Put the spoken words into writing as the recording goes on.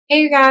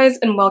Hey you guys,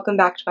 and welcome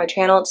back to my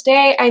channel.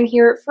 Today I'm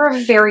here for a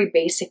very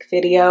basic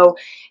video.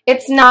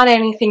 It's not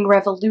anything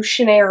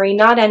revolutionary,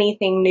 not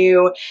anything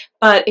new,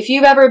 but if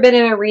you've ever been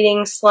in a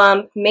reading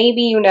slump,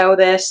 maybe you know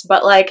this,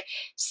 but like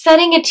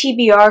setting a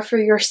TBR for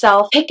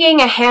yourself,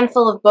 picking a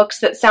handful of books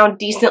that sound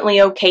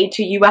decently okay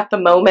to you at the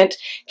moment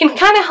can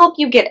kind of help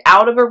you get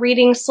out of a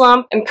reading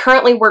slump. I'm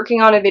currently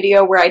working on a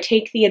video where I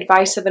take the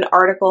advice of an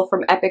article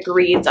from Epic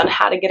Reads on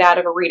how to get out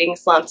of a reading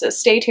slump, so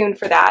stay tuned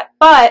for that.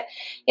 But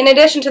in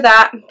addition to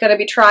that, I'm going to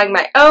be trying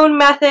my own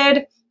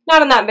method,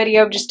 not in that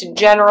video, just in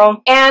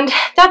general, and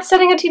that's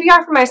setting a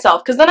TBR for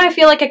myself, because then I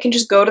feel like I can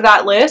just go to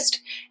that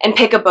list and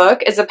pick a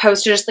book as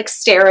opposed to just like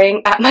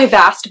staring at my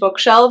vast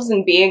bookshelves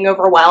and being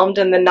overwhelmed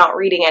and then not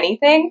reading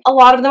anything. A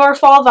lot of them are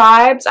fall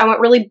vibes. I went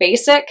really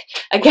basic.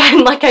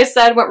 Again, like I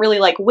said, went really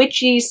like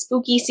witchy,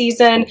 spooky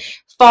season,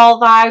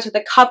 fall vibes with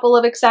a couple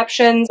of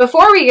exceptions.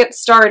 Before we get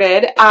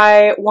started,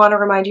 I want to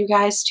remind you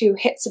guys to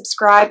hit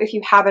subscribe if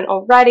you haven't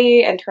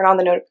already and turn on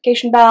the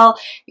notification bell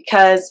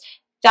because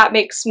that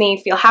makes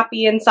me feel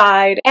happy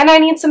inside, and I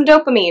need some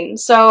dopamine.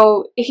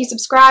 So if you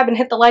subscribe and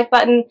hit the like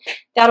button,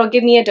 that'll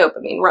give me a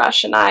dopamine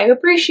rush, and I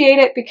appreciate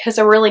it because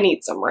I really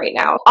need some right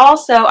now.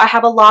 Also, I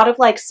have a lot of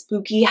like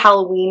spooky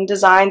Halloween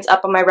designs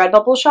up on my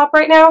Redbubble shop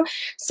right now.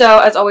 So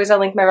as always, I'll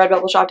link my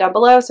Redbubble shop down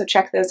below, so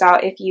check those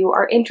out if you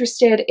are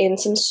interested in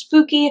some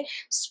spooky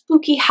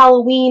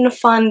Halloween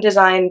fun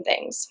design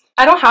things.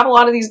 I don't have a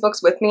lot of these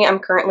books with me. I'm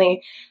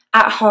currently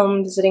at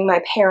home visiting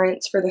my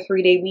parents for the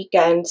 3-day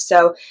weekend,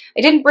 so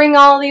I didn't bring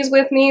all of these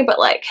with me, but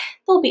like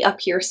they'll be up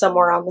here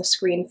somewhere on the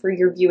screen for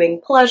your viewing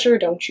pleasure,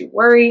 don't you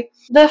worry.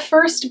 The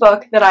first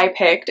book that I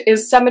picked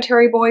is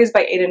Cemetery Boys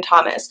by Aiden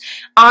Thomas.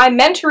 I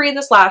meant to read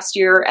this last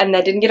year and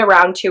then didn't get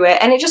around to it,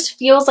 and it just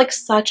feels like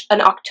such an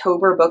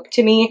October book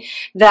to me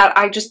that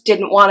I just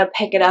didn't want to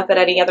pick it up at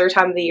any other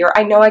time of the year.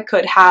 I know I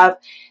could have.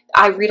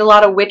 I read a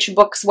lot of witch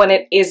books when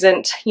it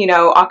isn't, you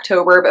know,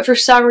 October, but for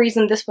some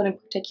reason this one in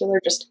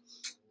particular just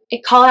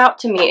it called out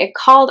to me. It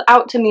called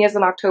out to me as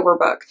an October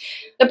book.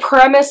 The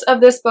premise of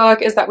this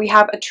book is that we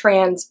have a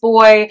trans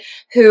boy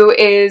who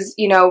is,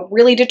 you know,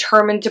 really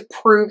determined to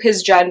prove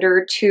his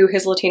gender to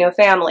his Latino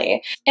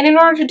family. And in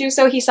order to do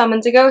so, he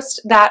summons a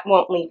ghost that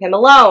won't leave him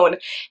alone.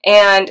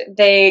 And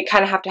they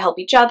kind of have to help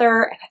each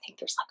other. And I think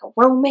there's like a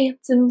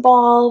romance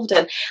involved.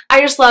 And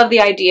I just love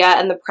the idea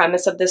and the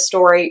premise of this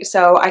story.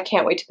 So I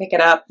can't wait to pick it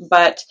up.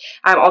 But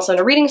I'm also in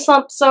a reading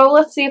slump. So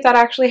let's see if that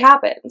actually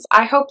happens.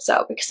 I hope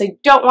so, because I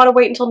don't want to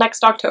wait until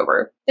next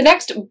October. The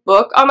next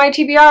book on my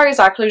TBR is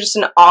actually just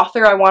an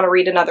author I want to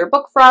read another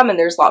book from, and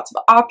there's lots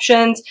of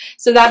options.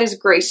 So that is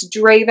Grace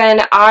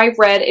Draven. I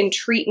read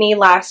Entreat Me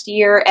last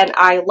year and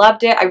I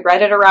loved it. I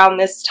read it around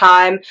this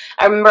time.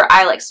 I remember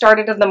I like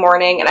started in the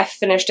morning and I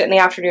finished it in the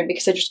afternoon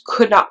because I just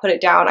could not put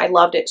it down. I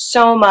loved it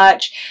so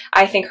much.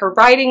 I think her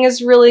writing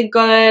is really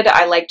good.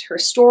 I liked her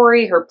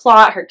story, her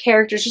plot, her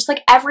characters, just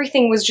like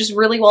everything was just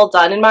really well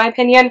done in my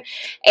opinion.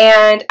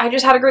 And I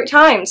just had a great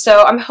time.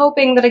 So I'm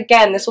hoping that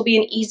again, this will be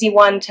an easy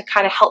one to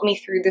kind of help me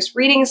through this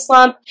reading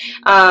slump.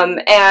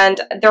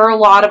 And there are a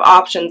lot of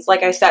options,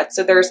 like I said.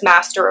 So there's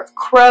Master of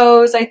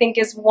Crows, I think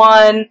is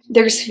one.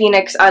 There's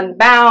Phoenix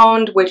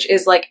Unbound, which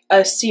is like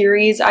a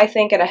series, I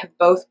think, and I have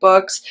both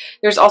books.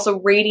 There's also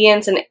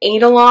Radiance and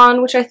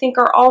Eidolon, which I think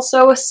are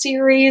also a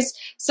series.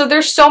 So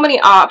there's so many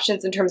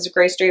options in terms of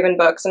Grace Draven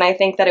books, and I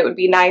think that it would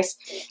be nice.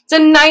 It's a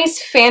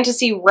nice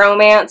fantasy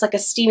romance, like a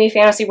steamy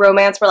fantasy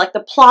romance where like the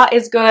plot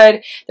is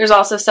good. There's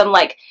also some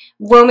like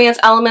romance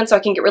elements, so I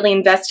can get really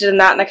invested in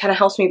that, and that kind of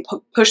helps me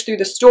push through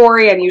the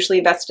story. I'm usually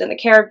invested in the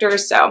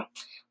characters, so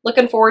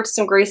looking forward to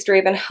some Grace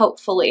Draven,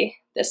 hopefully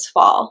this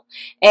fall.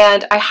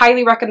 And I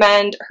highly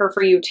recommend her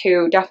for you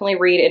too. Definitely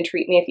read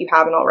Entreat Me if you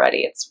haven't already.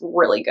 It's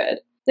really good.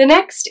 The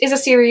next is a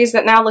series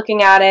that now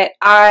looking at it,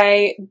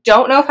 I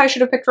don't know if I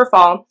should have picked for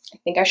fall. I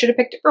think I should have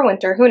picked it for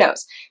winter. Who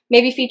knows?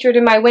 Maybe featured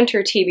in my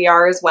winter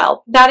TBR as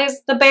well. That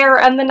is The Bear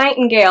and the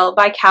Nightingale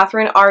by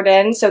Catherine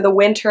Arden. So the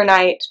Winter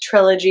Night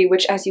trilogy,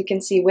 which as you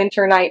can see,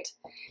 Winter Night,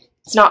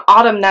 it's not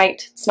autumn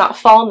night, it's not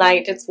fall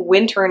night, it's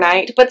winter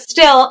night, but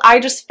still, I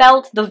just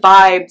felt the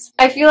vibes.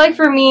 I feel like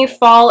for me,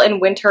 fall and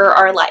winter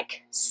are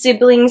like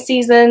sibling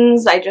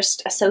seasons. I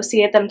just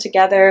associate them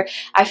together.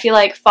 I feel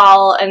like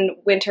fall and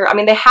winter, I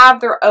mean, they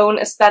have their own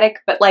aesthetic,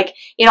 but like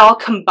it all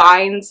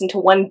combines into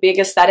one big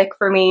aesthetic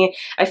for me.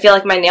 I feel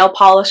like my nail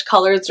polish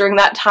colors during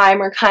that time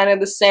are kind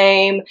of the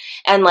same,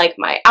 and like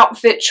my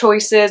outfit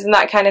choices and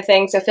that kind of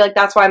thing. So I feel like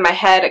that's why in my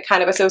head I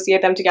kind of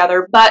associate them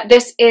together. But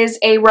this is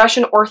a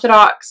Russian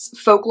Orthodox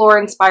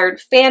folklore-inspired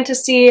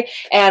fantasy,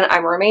 and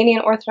I'm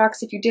Romanian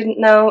Orthodox if you didn't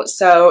know,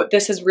 so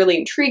this has really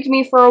intrigued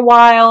me for a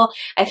while.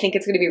 I think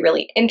it's going to be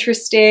really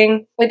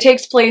interesting. It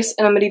takes place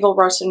in a medieval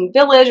Russian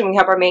village, and we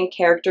have our main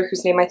character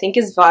whose name I think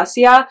is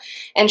Vasya,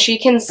 and she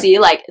can see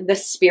like the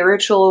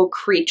spiritual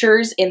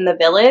creatures in the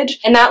village,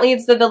 and that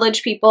leads the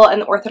village people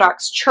and the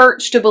Orthodox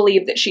Church to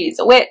believe that she's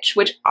a witch,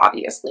 which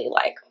obviously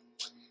like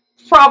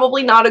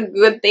probably not a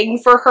good thing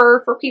for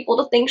her, for people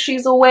to think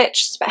she's a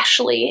witch,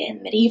 especially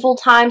in medieval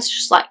times.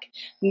 Just like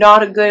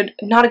not a good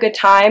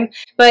time.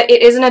 But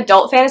it is an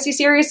adult fantasy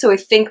series, so I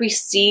think we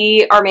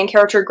see our main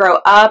character grow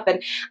up,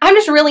 and I'm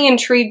just really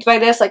intrigued by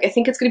this. Like, I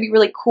think it's going to be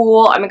really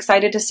cool. I'm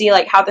excited to see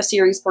like how the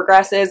series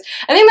progresses.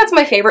 I think that's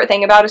my favorite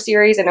thing about a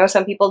series. I know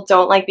some people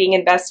don't like being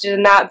invested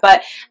in that,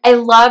 but I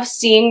love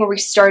seeing where we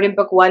start in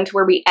book 1 to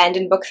where we end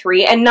in book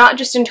 3, and not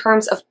just in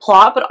terms of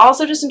plot, but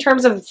also just in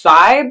terms of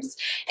vibes,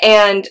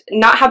 and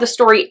not how the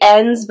story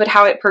ends, but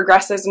how it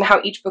progresses and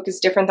how each book is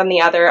different than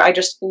the other. I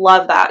just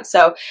love that.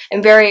 So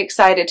I'm very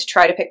excited to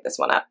try to pick this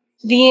one up.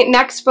 The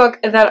next book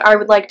that I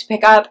would like to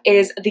pick up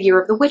is The Year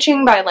of the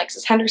Witching by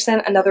Alexis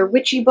Henderson, another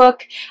witchy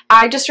book.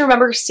 I just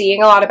remember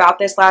seeing a lot about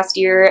this last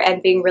year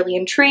and being really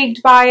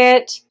intrigued by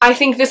it. I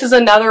think this is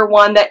another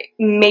one that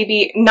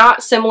maybe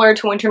not similar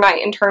to Winter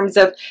Night in terms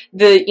of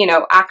the, you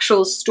know,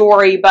 actual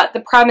story, but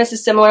the premise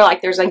is similar.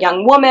 Like, there's a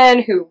young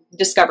woman who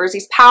discovers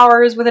these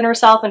powers within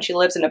herself, and she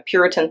lives in a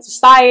Puritan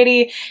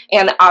society,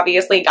 and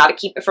obviously got to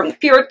keep it from the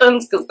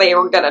Puritans because they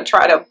were going to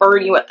try to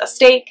burn you at the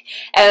stake.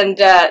 And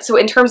so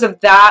in terms of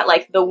that,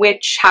 like the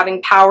witch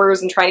having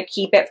powers and trying to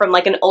keep it from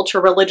like an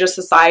ultra-religious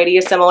society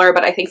is similar,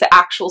 but I think the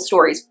actual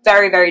story is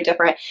very, very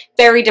different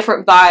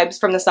vibes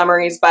from the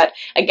summaries. But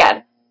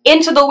again,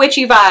 into the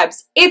witchy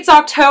vibes. It's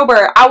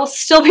October. I will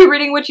still be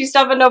reading witchy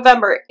stuff in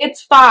November.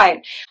 It's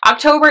fine.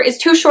 October is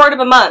too short of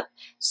a month,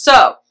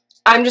 so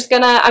I'm just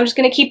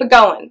gonna keep it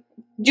going.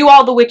 Do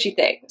all the witchy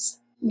things.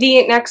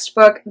 The next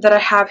book that I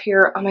have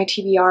here on my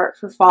TBR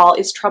for fall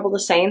is Trouble the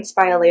Saints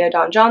by Alea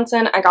Dawn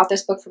Johnson. I got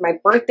this book for my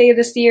birthday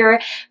this year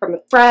from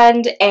a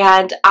friend,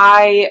 and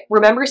I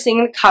remember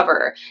seeing the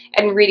cover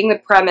and reading the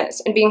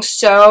premise and being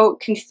so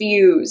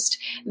confused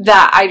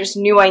that I just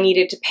knew I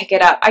needed to pick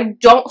it up. I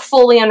don't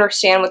fully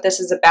understand what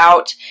this is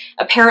about.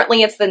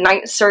 Apparently it's the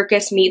Night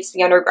Circus meets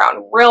the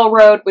Underground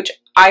Railroad, which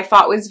I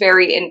thought was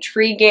very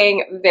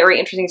intriguing, very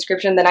interesting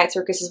description. The Night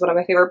Circus is one of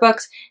my favorite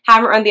books.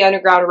 Haven't read the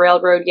Underground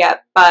Railroad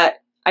yet, but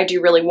I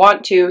do really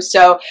want to,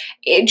 so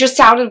it just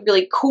sounded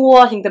really cool.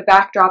 I think the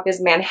backdrop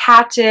is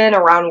Manhattan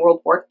around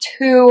World War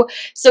II,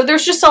 so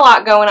there's just a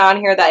lot going on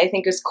here that I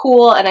think is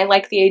cool, and I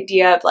like the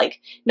idea of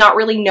like not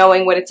really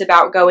knowing what it's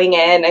about going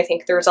in. I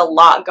think there's a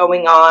lot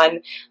going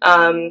on,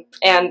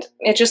 and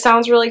it just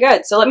sounds really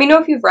good. So let me know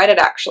if you've read it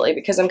actually,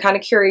 because I'm kind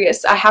of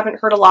curious. I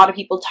haven't heard a lot of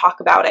people talk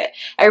about it.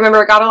 I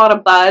remember it got a lot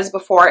of buzz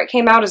before it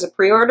came out as a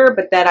pre-order,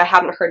 but then I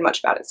haven't heard much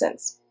about it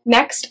since.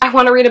 Next, I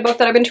want to read a book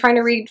that I've been trying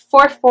to read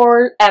for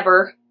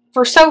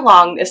so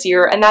long this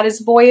year, and that is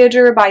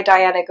Voyager by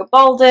Diana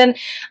Gabaldon.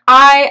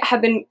 I have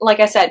been,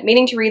 like I said,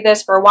 meaning to read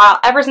this for a while,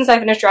 ever since I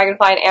finished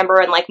Dragonfly and Amber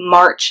in like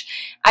March.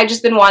 I've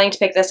just been wanting to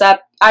pick this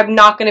up. I'm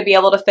not going to be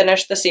able to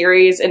finish the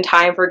series in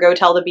time for Go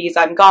Tell the Bees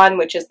I'm Gone,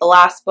 which is the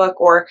last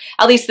book, or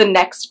at least the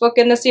next book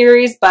in the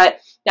series, but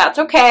that's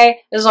okay.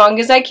 As long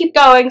as I keep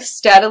going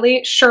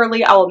steadily,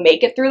 surely I will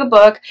make it through the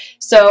book.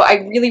 So I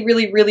really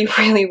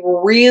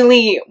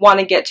want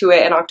to get to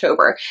it in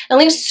October. At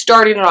least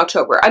start it in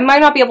October. I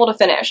might not be able to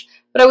finish,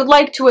 but I would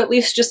like to at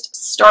least just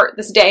start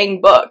this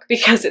dang book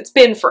because it's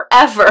been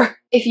forever.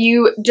 If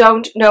you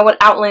don't know what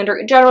Outlander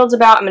in general is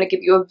about, I'm going to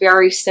give you a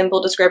very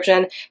simple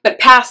description, but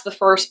past the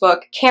first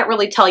book, can't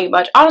really tell you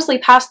much. Honestly,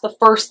 past the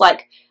first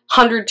like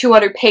 100,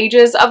 200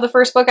 pages of the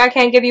first book, I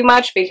can't give you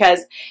much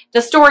because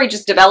the story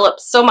just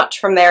develops so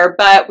much from there.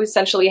 But we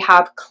essentially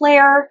have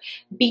Claire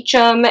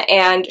Beecham,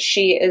 and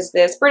she is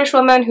this British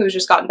woman who's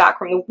just gotten back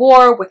from the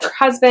war with her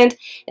husband,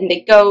 and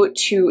they go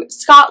to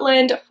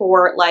Scotland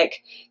for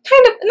like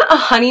kind of not a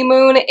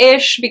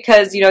honeymoon-ish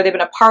because, you know, they've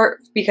been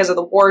apart because of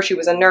the war. She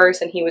was a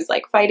nurse and he was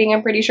like fighting,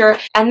 I'm pretty sure.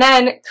 And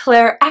then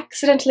Claire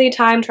accidentally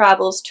time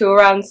travels to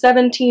around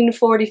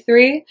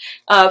 1743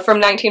 from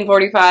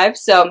 1945.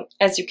 So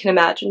as you can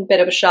imagine, bit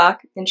of a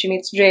shock. And she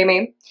meets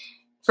Jamie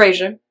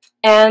Fraser.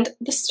 And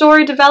the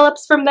story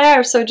develops from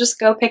there, so just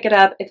go pick it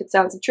up if it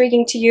sounds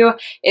intriguing to you.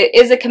 It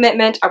is a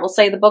commitment. I will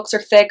say the books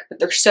are thick, but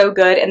they're so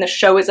good, and the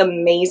show is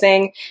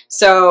amazing.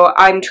 So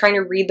I'm trying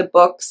to read the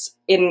books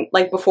in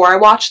like before I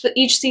watch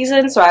each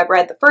season. So I've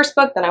read the first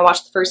book, then I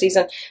watched the first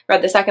season,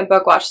 read the second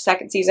book, watched the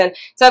second season.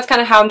 So that's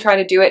kind of how I'm trying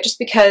to do it, just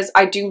because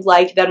I do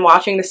like then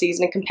watching the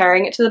season and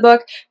comparing it to the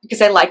book,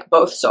 because I like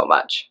both so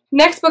much.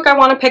 Next book I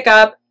want to pick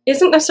up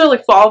isn't necessarily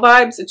fall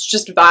vibes, it's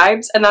just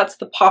vibes, and that's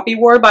The Poppy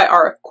War by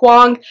R.F.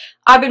 Kuang.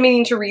 I've been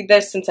meaning to read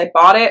this since I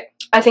bought it.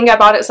 I think I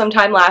bought it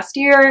sometime last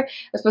year.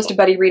 I was supposed to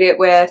buddy read it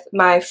with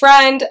my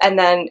friend, and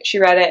then she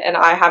read it, and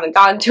I haven't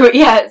gotten to it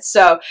yet.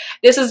 So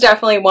this is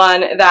definitely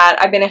one that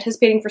I've been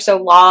anticipating for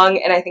so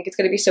long, and I think it's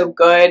going to be so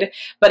good,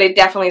 but it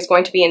definitely is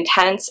going to be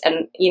intense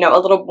and, you know, a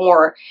little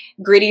more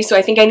gritty. So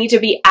I think I need to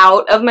be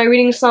out of my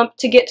reading slump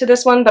to get to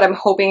this one, but I'm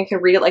hoping I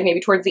can read it like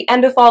maybe towards the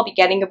end of fall,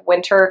 beginning of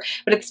winter,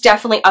 but it's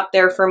definitely up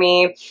there for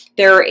me.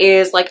 There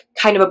is like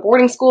kind of a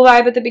boarding school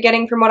vibe at the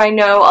beginning from what I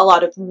know, a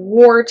lot of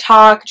war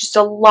talk, just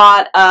a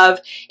lot of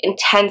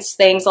intense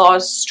things, a lot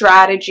of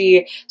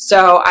strategy,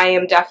 so I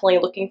am definitely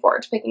looking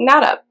forward to picking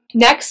that up.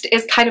 Next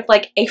is kind of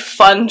like a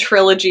fun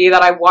trilogy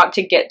that I want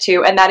to get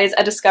to, and that is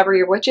A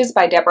Discovery of Witches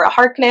by Deborah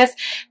Harkness.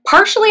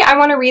 Partially, I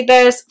want to read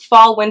this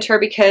fall-winter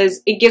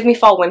because it gives me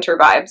fall-winter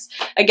vibes.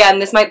 Again,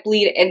 this might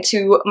bleed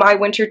into my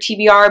winter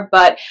TBR,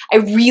 but I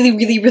really,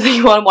 really,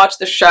 really want to watch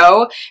the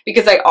show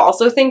because I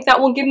also think that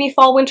will give me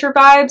fall-winter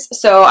vibes,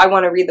 so I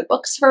want to read the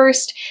books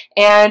first,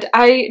 and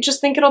I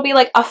just think it'll be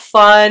like a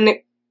fun,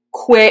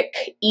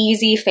 quick,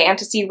 easy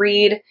fantasy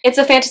read. It's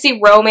a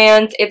fantasy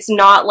romance. It's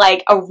not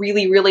like a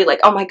really, really like,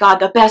 oh my god,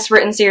 the best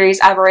written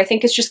series ever. I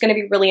think it's just going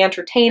to be really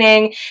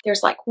entertaining.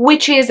 There's like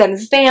witches and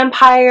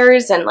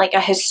vampires and like a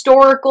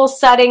historical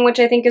setting, which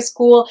I think is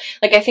cool.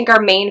 Like, I think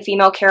our main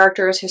female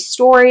character is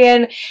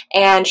historian,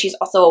 and she's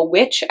also a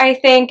witch, I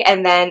think,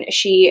 and then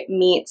she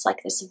meets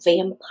like this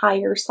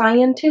vampire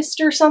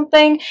scientist or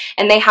something,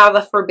 and they have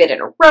a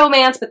forbidden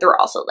romance, but they're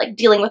also like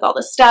dealing with all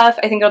this stuff.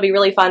 I think it'll be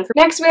really fun.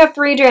 Next, we have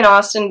 3 Jane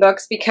Austen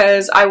books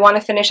because I want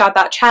to finish out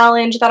that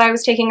challenge that I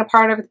was taking a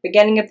part of at the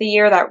beginning of the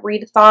year, that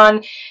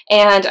readathon,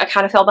 and I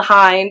kind of fell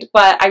behind,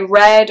 but I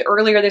read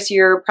earlier this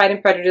year Pride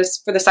and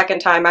Prejudice for the second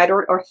time,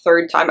 or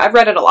third time. I've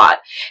read it a lot.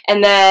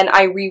 And then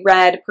I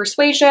reread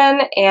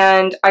Persuasion,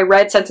 and I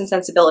read Sense and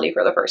Sensibility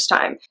for the first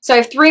time. So I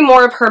have 3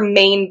 more of her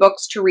main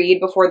books to read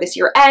before this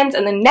year ends,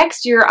 and then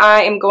next year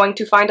I am going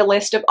to find a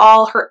list of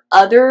all her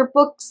other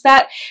books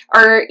that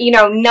are, you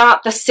know,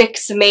 not the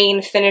 6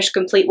 main finished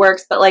complete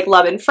works, but like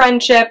Love and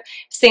Friendship,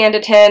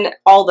 Sanditon,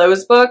 all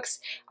those books.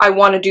 I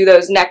want to do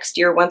those next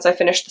year once I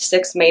finish the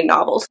 6 main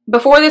novels.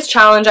 Before this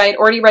challenge, I had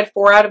already read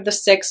 4 out of the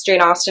 6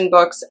 Jane Austen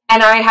books,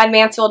 and I had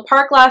Mansfield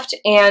Park left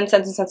and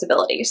Sense and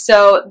Sensibility.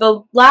 So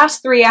the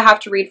last 3 I have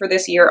to read for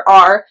this year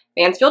are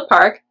Mansfield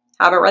Park.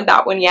 Haven't read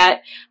that one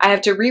yet. I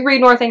have to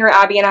reread Northanger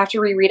Abbey, and I have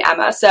to reread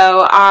Emma.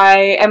 So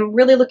I am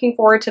really looking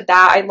forward to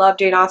that. I love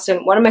Jane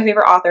Austen, one of my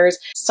favorite authors.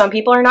 Some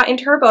people are not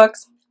into her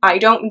books. I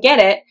don't get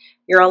it.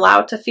 You're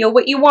allowed to feel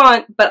what you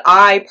want, but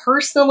I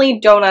personally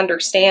don't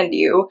understand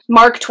you.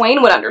 Mark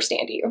Twain would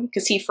understand you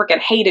because he freaking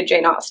hated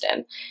Jane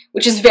Austen,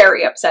 which is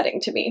very upsetting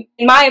to me.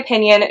 In my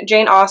opinion,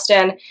 Jane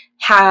Austen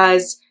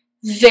has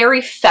very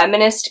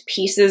feminist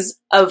pieces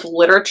of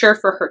literature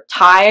for her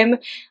time.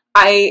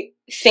 I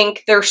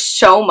think there's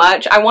so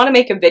much. I want to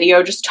make a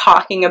video just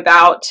talking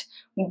about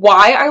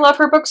why I love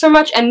her book so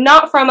much, and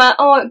not from a,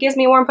 oh, it gives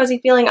me a warm fuzzy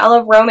feeling, I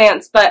love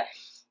romance, but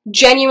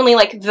genuinely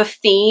like the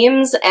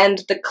themes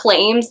and the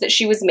claims that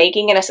she was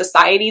making in a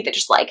society that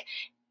just like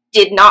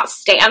did not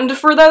stand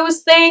for those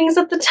things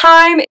at the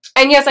time.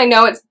 And yes, I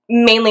know it's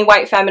mainly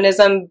white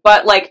feminism,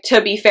 but like, to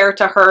be fair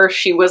to her,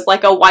 she was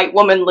like a white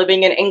woman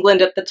living in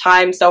England at the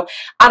time, so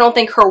I don't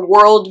think her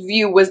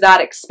worldview was that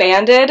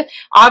expanded.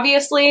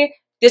 Obviously,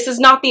 this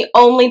is not the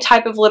only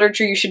type of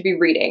literature you should be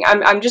reading.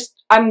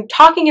 I'm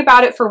talking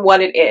about it for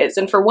what it is,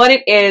 and for what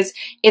it is,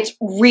 it's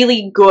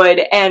really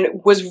good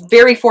and was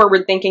very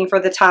forward-thinking for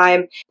the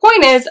time.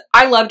 Point is,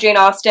 I love Jane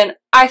Austen.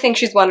 I think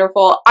she's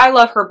wonderful. I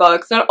love her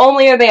books. Not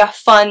only are they a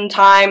fun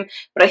time,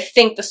 but I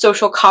think the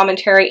social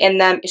commentary in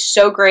them is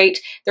so great.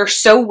 They're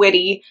so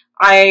witty.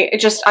 I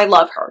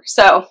love her.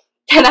 So,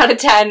 10 out of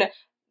 10.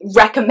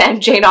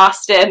 Recommend Jane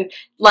Austen.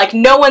 Like,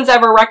 no one's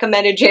ever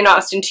recommended Jane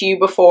Austen to you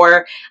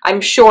before.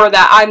 I'm sure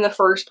that I'm the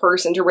first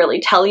person to really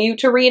tell you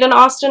to read an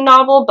Austen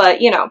novel,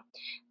 but, you know,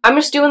 I'm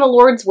just doing the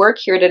Lord's work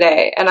here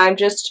today, and I'm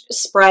just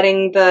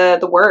spreading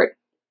the word.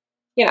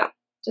 You know,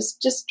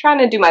 just trying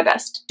to do my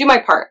best. Do my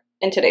part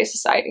in today's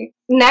society.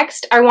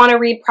 Next, I want to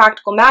read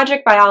Practical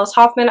Magic by Alice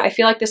Hoffman. I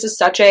feel like this is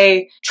such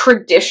a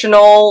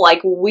traditional,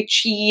 like,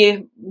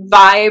 witchy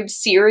vibe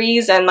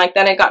series, and like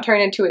then it got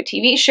turned into a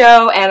TV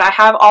show, and I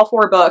have all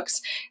 4 books,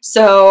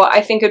 so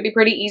I think it would be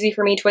pretty easy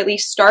for me to at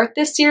least start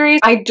this series.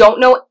 I don't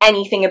know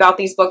anything about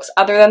these books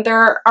other than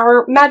there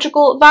are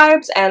magical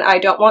vibes, and I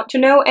don't want to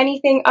know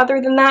anything other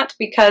than that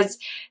because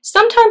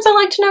sometimes I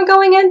like to know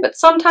going in, but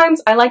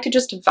sometimes I like to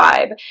just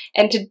vibe.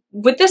 And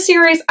with this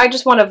series, I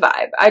just want to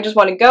vibe. I just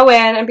want to go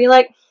in and be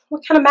like,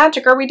 what kind of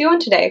magic are we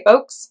doing today,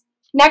 folks?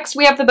 Next,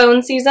 we have The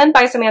Bone Season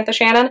by Samantha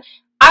Shannon.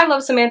 I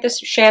love Samantha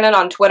Shannon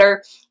on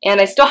Twitter,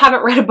 and I still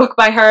haven't read a book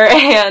by her,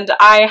 and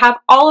I have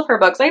all of her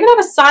books. I even have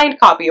a signed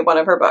copy of one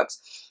of her books.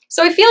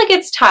 So I feel like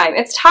it's time.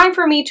 It's time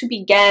for me to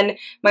begin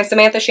my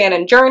Samantha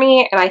Shannon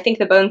journey, and I think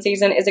The Bone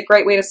Season is a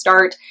great way to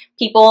start.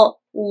 People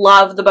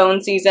love The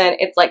Bone Season.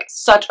 It's like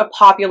such a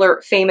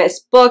popular,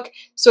 famous book,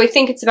 so I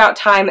think it's about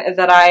time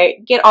that I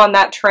get on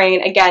that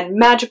train. Again,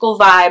 magical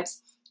vibes.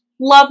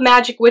 Love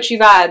magic witchy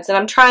vibes, and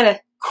I'm trying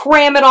to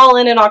cram it all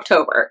in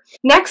October.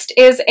 Next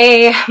is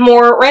a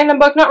more random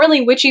book, not really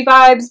witchy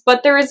vibes,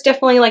 but there is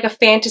definitely like a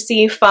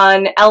fantasy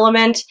fun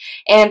element,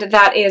 and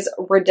that is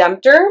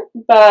Redemptor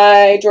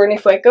by Jordan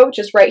Fueco, which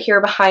is right here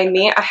behind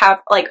me. I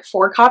have like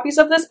 4 copies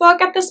of this book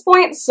at this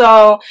point,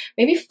 so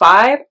maybe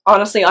 5.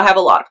 Honestly, I have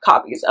a lot of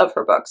copies of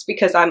her books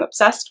because I'm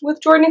obsessed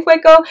with Jordan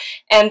Fueco,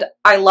 and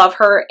I love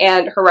her,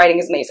 and her writing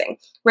is amazing.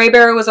 Ray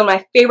Barrow was one of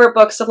my favorite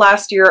books of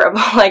last year.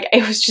 Like,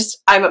 it was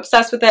just, I'm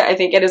obsessed with it. I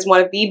think it is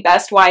one of the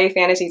best YA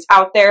fantasies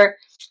out there.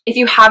 If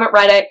you haven't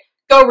read it,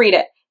 go read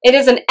it. It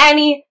is an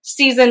any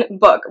season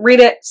book. Read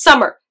it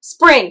summer,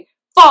 spring,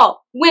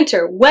 fall,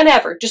 winter,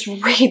 whenever, just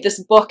read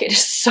this book. It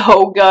is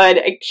so good.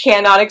 I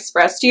cannot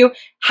express to you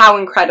how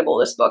incredible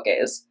this book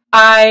is.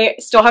 I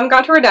still haven't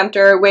got to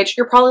Redemptor, which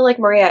you're probably like,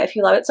 Maria, if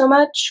you love it so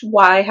much,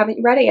 why haven't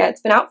you read it yet?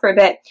 It's been out for a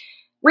bit.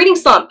 Reading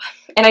slump,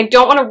 and I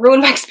don't want to ruin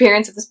my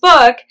experience of this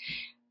book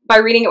by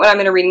reading it when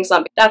I'm in a reading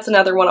slump. That's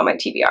another one on my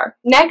TBR.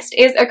 Next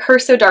is A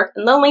Curse So Dark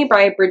and Lonely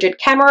by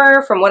Bridget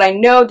Kemmerer. From what I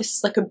know, this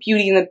is like a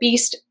Beauty and the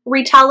Beast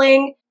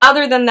retelling.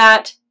 Other than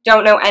that,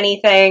 don't know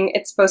anything.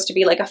 It's supposed to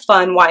be like a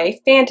fun YA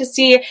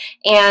fantasy,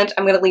 and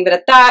I'm gonna leave it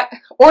at that.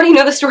 Already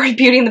know the story of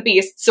Beauty and the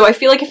Beast, so I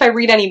feel like if I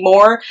read any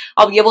more,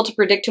 I'll be able to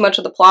predict too much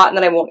of the plot and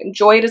then I won't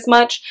enjoy it as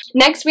much.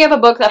 Next, we have a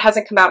book that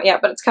hasn't come out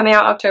yet, but it's coming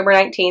out October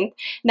 19th,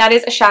 and that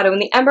is A Shadow in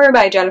the Ember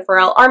by Jennifer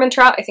L.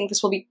 Armentrout. I think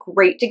this will be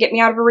great to get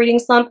me out of a reading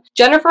slump.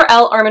 Jennifer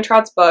L.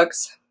 Armentrout's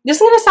books, this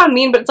is gonna sound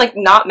mean, but it's like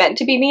not meant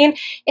to be mean.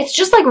 It's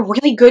just like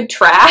really good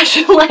trash.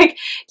 Like,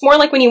 it's more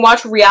like when you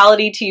watch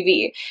reality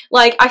TV.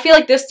 Like, I feel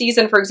like this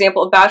season, for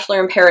example, of Bachelor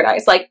in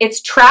Paradise, like, it's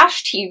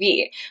trash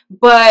TV,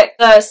 but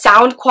the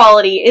sound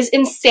quality is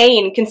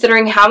insane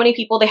considering how many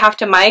people they have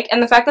to mic,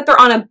 and the fact that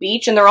they're on a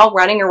beach and they're all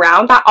running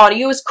around. That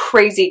audio is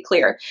crazy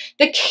clear.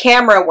 The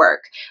camera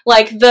work,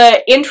 like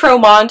the intro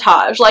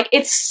montage, like,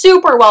 it's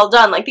super well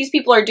done. Like, these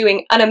people are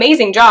doing an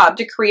amazing job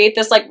to create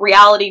this like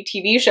reality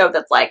TV show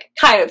that's like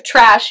kind of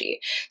trash.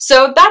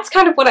 So that's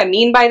kind of what I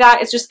mean by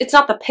that. It's just, it's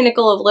not the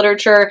pinnacle of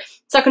literature.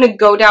 It's not going to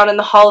go down in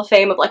the Hall of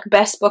Fame of like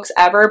best books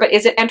ever, but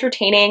is it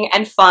entertaining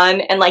and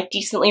fun and like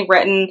decently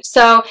written?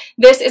 So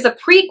this is a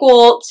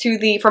prequel to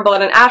the From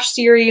Blood and Ash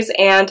series,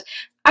 and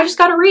I just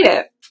got to read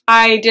it.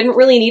 I didn't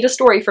really need a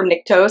story from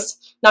Nyctos.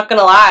 Not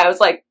gonna lie, I was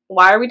like,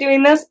 why are we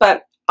doing this?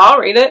 But I'll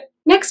read it.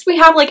 Next, we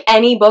have like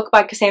any book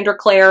by Cassandra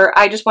Clare.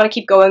 I just want to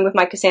keep going with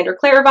my Cassandra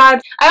Clare vibes.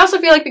 I also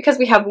feel like because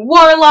we have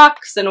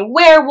warlocks and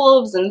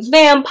werewolves and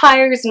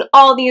vampires and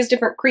all these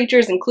different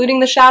creatures, including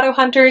the shadow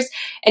hunters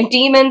and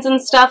demons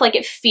and stuff, like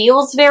it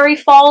feels very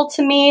fall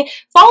to me.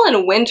 Fall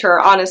and winter,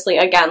 honestly,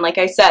 again, like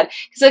I said,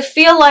 because I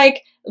feel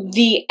like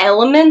the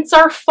elements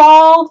are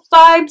fall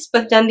vibes,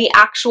 but then the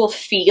actual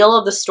feel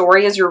of the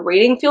story as you're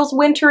reading feels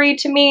wintry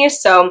to me,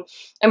 so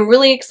I'm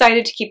really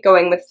excited to keep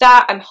going with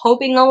that. I'm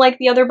hoping I'll like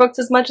the other books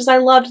as much as I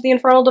loved The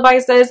Infernal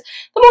Devices.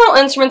 The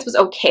Mortal Instruments was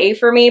okay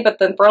for me, but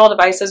The Infernal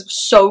Devices was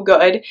so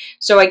good,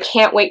 so I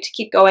can't wait to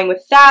keep going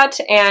with that,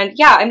 and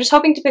yeah, I'm just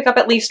hoping to pick up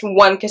at least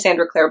one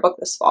Cassandra Clare book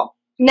this fall.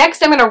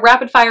 Next, I'm going to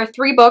rapid fire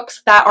 3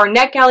 books that are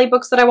NetGalley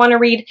books that I want to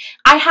read.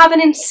 I have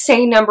an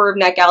insane number of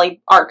NetGalley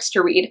arcs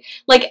to read.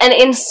 Like, an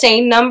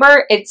insane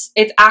number. It's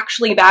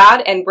actually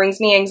bad and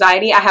brings me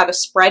anxiety. I have a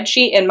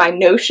spreadsheet in my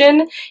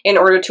Notion in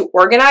order to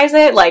organize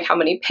it. Like, how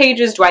many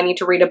pages do I need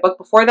to read a book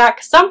before that?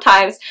 Because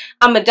sometimes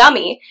I'm a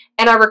dummy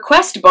and I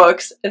request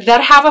books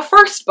that have a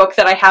first book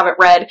that I haven't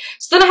read.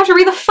 So then I have to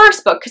read the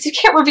first book, because you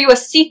can't review a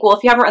sequel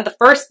if you haven't read the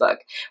first book.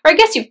 Or I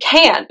guess you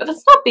can, but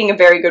that's not being a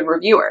very good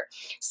reviewer.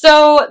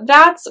 So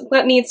that's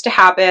what needs to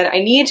happen. I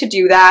need to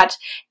do that,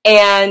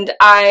 and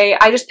I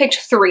just picked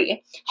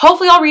 3.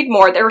 Hopefully I'll read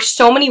more. There are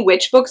so many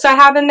witch books I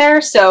have in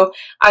there, so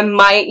I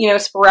might, you know,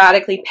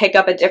 sporadically pick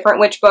up a different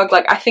witch book.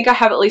 Like, I think I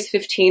have at least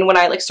 15 when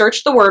I like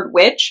searched the word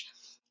witch.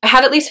 I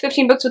had at least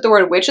 15 books with the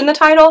word witch in the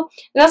title,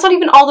 and that's not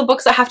even all the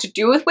books that have to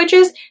do with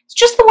witches. It's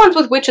just the ones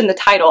with witch in the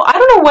title. I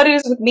don't know what it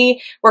is with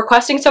me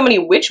requesting so many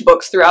witch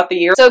books throughout the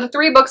year. So the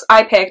 3 books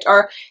I picked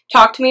are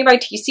Talk to Me by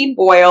T.C.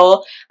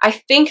 Boyle. I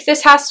think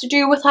this has to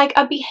do with like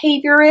a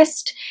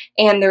behaviorist,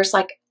 and there's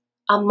like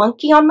a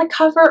monkey on the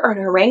cover or an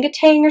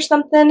orangutan or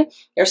something.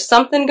 There's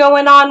something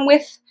going on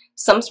with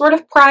some sort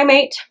of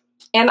primate,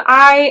 and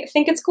I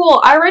think it's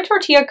cool. I read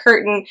Tortilla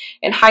Curtain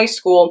in high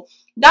school.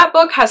 That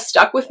book has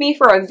stuck with me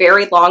for a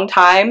very long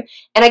time,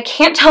 and I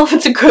can't tell if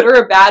it's a good or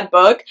a bad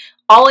book.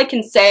 All I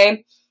can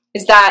say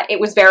is that it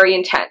was very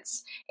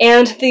intense.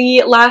 And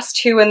the last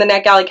 2 in the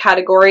NetGalley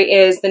category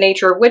is The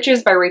Nature of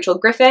Witches by Rachel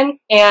Griffin,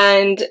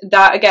 and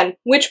that, again,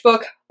 witch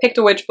book, picked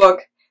a witch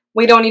book.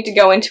 We don't need to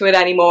go into it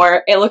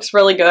anymore. It looks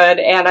really good,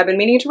 and I've been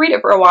meaning to read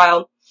it for a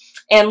while.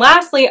 And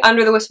lastly,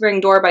 Under the Whispering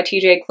Door by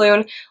TJ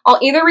Klune. I'll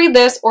either read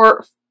this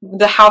or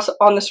The House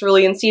on the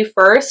Cerulean Sea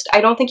first.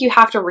 I don't think you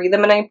have to read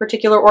them in any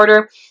particular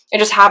order. I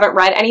just haven't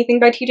read anything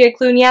by TJ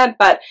Klune yet,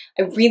 but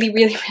I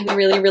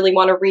really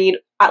want to read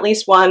at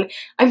least one.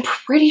 I'm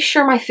pretty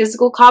sure my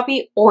physical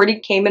copy already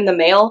came in the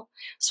mail,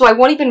 so I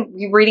won't even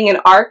be reading an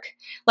arc.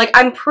 Like,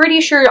 I'm pretty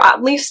sure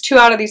at least 2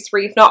 out of these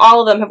 3, if not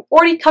all of them, have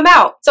already come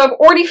out. So I've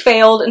already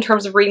failed in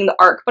terms of reading the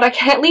arc, but I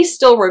can at least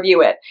still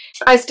review it.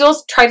 I still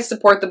try to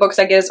support the books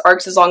I get as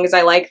arcs as long as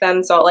I like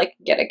them, so I'll like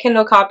get a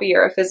Kindle copy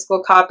or a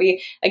physical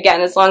copy.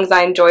 Again, as long as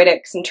I enjoyed it,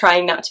 because I'm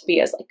trying not to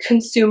be as like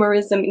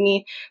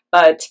consumerism-y.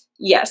 But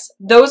yes,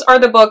 those are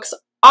the books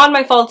on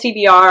my fall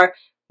TBR.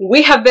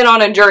 We have been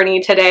on a journey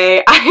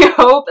today. I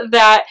hope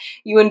that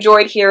you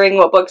enjoyed hearing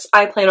what books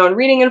I plan on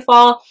reading in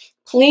fall.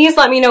 Please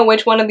let me know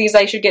which one of these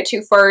I should get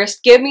to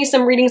first. Give me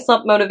some reading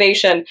slump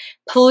motivation.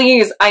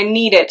 Please, I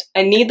need it.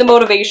 I need the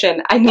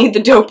motivation. I need the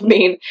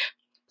dopamine.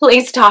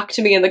 Please talk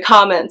to me in the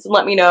comments and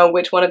let me know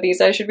which one of these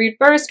I should read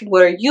first.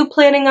 What are you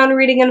planning on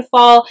reading in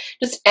fall?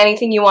 Just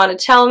anything you want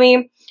to tell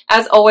me.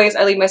 As always,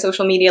 I leave my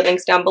social media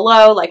links down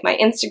below, like my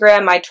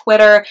Instagram, my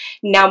Twitter,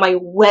 now my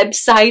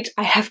website.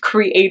 I have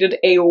created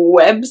a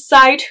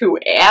website. Who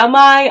am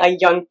I? A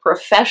young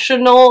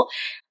professional?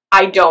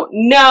 I don't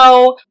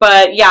know,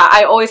 but yeah,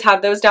 I always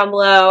have those down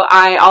below.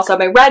 I also have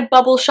my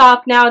Redbubble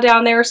shop now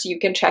down there, so you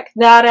can check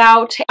that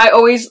out. I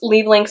always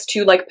leave links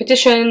to like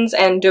petitions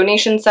and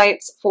donation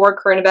sites for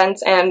current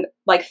events and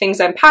like things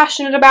I'm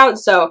passionate about,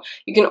 so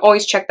you can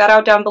always check that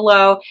out down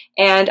below,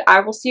 and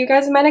I will see you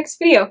guys in my next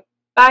video.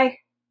 Bye!